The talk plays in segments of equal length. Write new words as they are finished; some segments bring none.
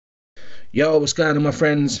Yo, what's going on, my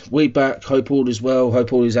friends? We back. Hope all is well.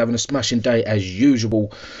 Hope all is having a smashing day as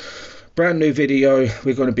usual. Brand new video.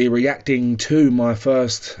 We're going to be reacting to my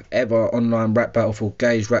first ever online rap battle for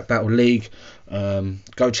GAUGED Rap Battle League.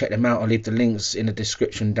 Go check them out. I'll leave the links in the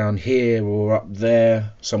description down here or up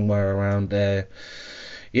there, somewhere around there.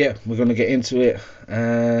 Yeah, we're going to get into it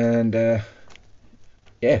and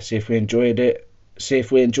yeah, see if we enjoyed it. See if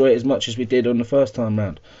we enjoy it as much as we did on the first time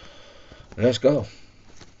round. Let's go.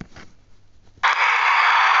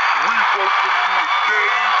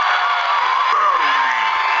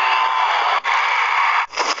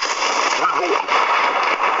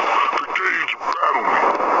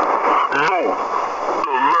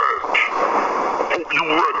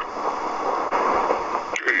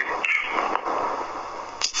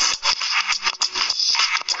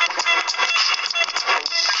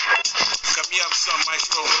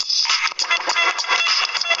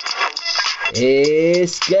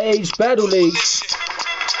 It's GAUGED Battle League.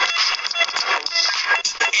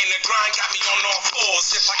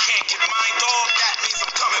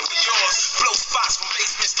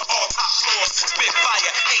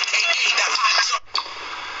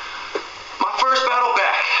 My first battle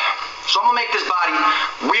back, so I'm gonna make this body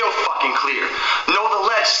real fucking clear. Know the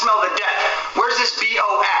ledge, smell the death. Where's this BO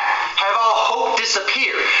at? Have all hope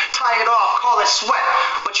disappear? Tie it off, call it sweat.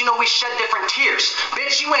 But you know we shed different tears.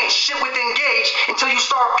 Bitch, you ain't shit within GAUGED until you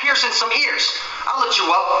start piercing some ears. I'll let you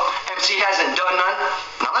up. MC hasn't done none.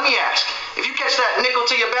 Now let me ask, if you catch that nickel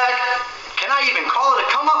to your back, can I even call it a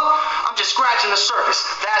come up? I'm just scratching the surface.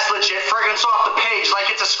 That's legit. Fragrance off the page like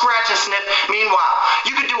it's a scratch and sniff. Meanwhile,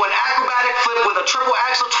 you could do an acrobatic flip with a triple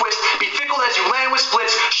axle twist, be fickle as you land with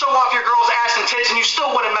splits, show off your girl's ass and tits, and you still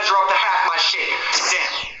wouldn't measure up to half my shit.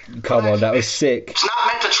 Damn. Come on, that was sick. It's not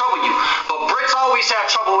meant to trouble you, but Brits always have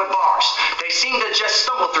trouble with bars. They seem to just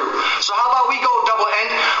stumble through. So how about we go double end?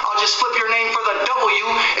 I'll just flip your name for the W.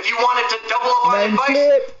 If you wanted to double up on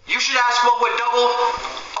advice, you should ask what would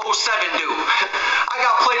 007 do. I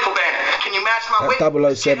got playful banner. Can you match my wit? That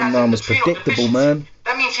 007 man was predictable, man.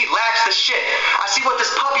 That means he lacks the shit. I see what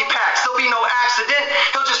this puppy packs. There'll be no accident.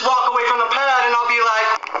 He'll just walk away from the pad and I'll be like,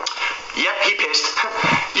 yep, he pissed.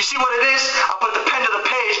 You see what it is? I'll put the pen to the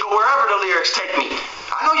page, go wherever the lyrics take me.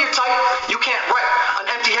 I know you're tight. You can't write. An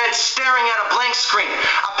empty head staring at a blank screen.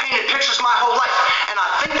 I painted pictures my whole life, and I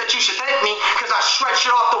think that you should thank me because I stretch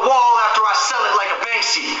it off the wall after I sell it like a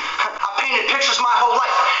Banksy. I painted pictures my whole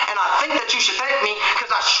life, and I think that you should thank me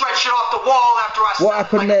because I stretch it off the wall after I sell it like a Banksy. What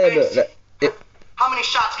happened there? Look, how many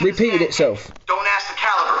shots can repeated itself. Don't ask the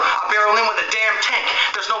caliber. I barrel in with a damn tank.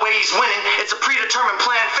 There's no way he's winning. It's a predetermined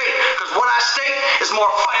planned fate. Because what I state is more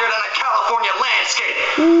fire than a California landscape.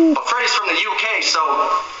 But Freddy's from the UK, so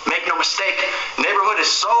make no mistake. Neighborhood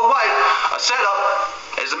is so white. A setup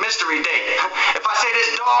is a mystery date. If I say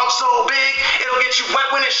this dog so big, it'll get you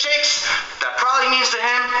wet when it shakes, that probably means to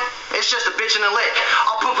him, it's just a bitch in the lake.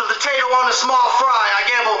 I'll put a potato on a small fry. I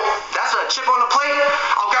gamble, that's a chip on the plate.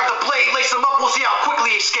 I'll grab the blade, lace him up, we'll see how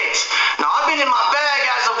quickly he skates. Now I've been in my bag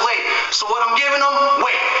as of late, so what I'm giving him,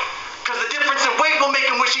 wait. Cause the difference in weight will make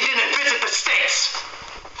him wish he didn't visit the States.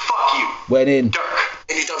 Fuck you. Went in. DERK.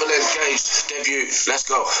 GAUGED debut, let's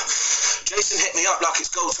go. Jason hit me up like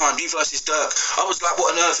it's go time, you versus DERK. I was like,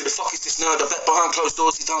 what on earth, who the fuck is this nerd? I bet behind closed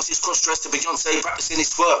doors he dances cross-dressed to Beyonce, practicing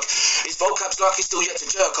his twerk. His vocab's like he's still yet to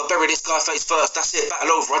jerk. I'll bury this guy face first, that's it,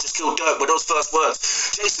 battle over. I just killed DERK with those first words.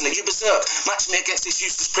 Jason, are you berserk? Match me against this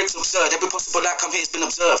useless prick's absurd. Every possible outcome here's been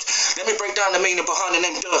observed. Let me break down the meaning behind the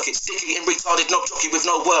name DERK. It's sticky and retarded, knob jockey with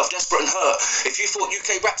no worth, desperate and hurt. If you thought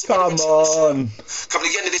UK rap's come on. Come to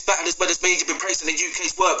the end of this battle as well as me, you've been praising the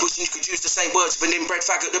UK's work, wishing you could use the same words of an inbred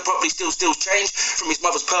faggot that probably still steals change from his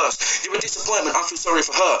mother's purse. You're a disappointment, I feel sorry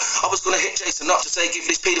for her. I was gonna hit Jason up to say give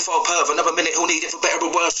this paedophile perv another minute, he'll need it for better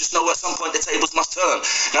or worse. Just know at some point the tables must turn.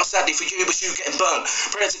 Now sadly for you, it was you getting burned.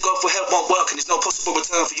 Praying to God for help won't work and there's no possible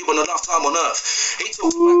return for you on a lifetime on earth. He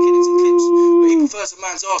talks about killings and clips, but he prefers a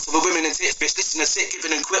man's arse over women and tits. Bitch, listen and sit,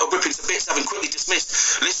 giving and quit or ripping to bits, having quickly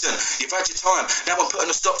dismissed. Listen, you've had your time, now I'm putting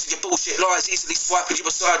a stop to your bullshit lies, easily swiping you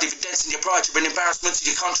aside, evidence in your pride, you're an embarrassment to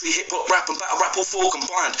your country, hip-hop, rap and battle rap all four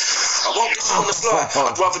combined. I won't dish on the fly,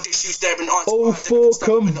 I'd rather dish you staring eyes. All four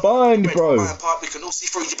combined, bro. We can all see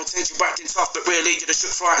through your potential acting tough, but really you're the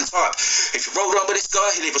shook frightened type. If you roll on with this guy,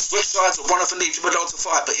 he'll either switch sides or run off and leave you alone to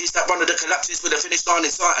fight. But he's that runner that collapses with a finish line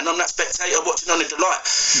in sight, and I'm that spectator watching on the delight.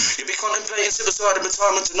 You'll be contemplating suicide and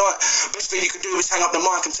retirement tonight. Best thing you can do is hang up the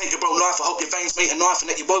mic and take your own life. I hope your veins meet a knife and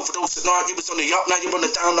let you both for those tonight. You was on the up, now you're on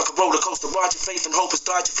the down like a roller coaster ride. Your faith and hope has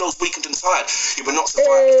died, your flow's weakened and tired. You were not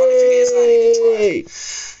survived. The funny thing is, I ain't even tried.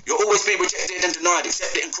 You're always always be rejected and denied,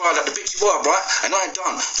 accept it and cry like the bitch you are, right? And I ain't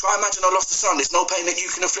done. Try imagine I lost the sun. There's no pain that you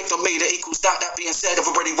can inflict on me that equals that. That being said, I've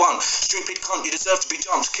already won. Stupid cunt, you deserve to be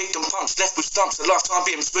jumped, kicked and punched, left with stumps. The lifetime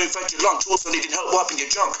being spoon-fed your lunch. Also needing help wiping your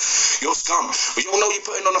junk. You're scum. We all know you're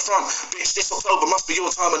putting on the front. Bitch, this October must be your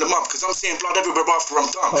time of the month, cause I'm seeing blood everywhere after I'm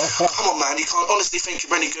done. Come on, man, you can't honestly think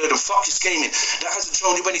you're any good, and fuck your scheming. That hasn't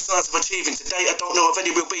shown you any signs of achieving. Today, I don't know of any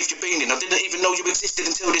real beef you've been in. I didn't even know you existed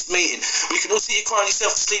until this meeting. We can all see you crying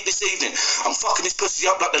yourself to sleep this evening. I'm fucking this pussy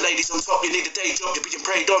up like the ladies on top. You need a day job, you're being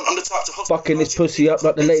preyed on. I'm the type to fucking this pussy up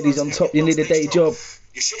like the ladies on top. You need a day job.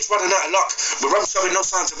 Your shit's running out of luck, but I'm showing no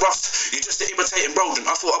signs of rust. You're just an irritating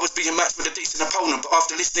rodent. I thought I was being matched with a decent opponent, but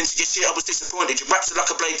after listening to your shit, I was disappointed. Your raps are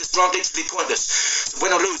like a blade that's run literally pointless. So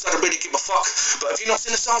when I lose, I don't really give a fuck. But if you're not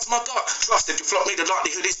seen the size of my gut, trust if you flop me, the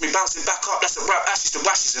likelihood is me bouncing back up. That's a rap, ashes to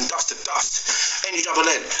ashes and dust to dust. Any double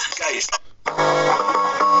N, Gauged.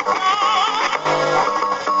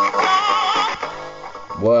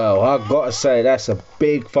 Well, I've got to say, that's a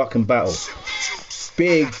big fucking battle.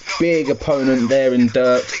 Big opponent there in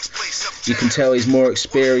DERK. You can tell he's more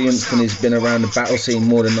experienced and he's been around the battle scene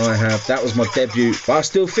more than I have. That was my debut, but I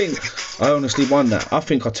still think I honestly won that. I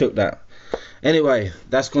think I took that. Anyway,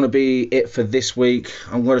 that's going to be it for this week.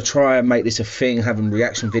 I'm going to try and make this a thing, having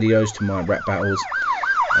reaction videos to my rap battles.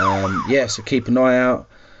 Yeah, so keep an eye out.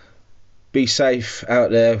 Be safe out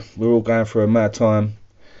there. We're all going through a mad time.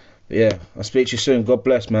 But yeah, I'll speak to you soon. God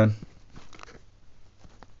bless, man.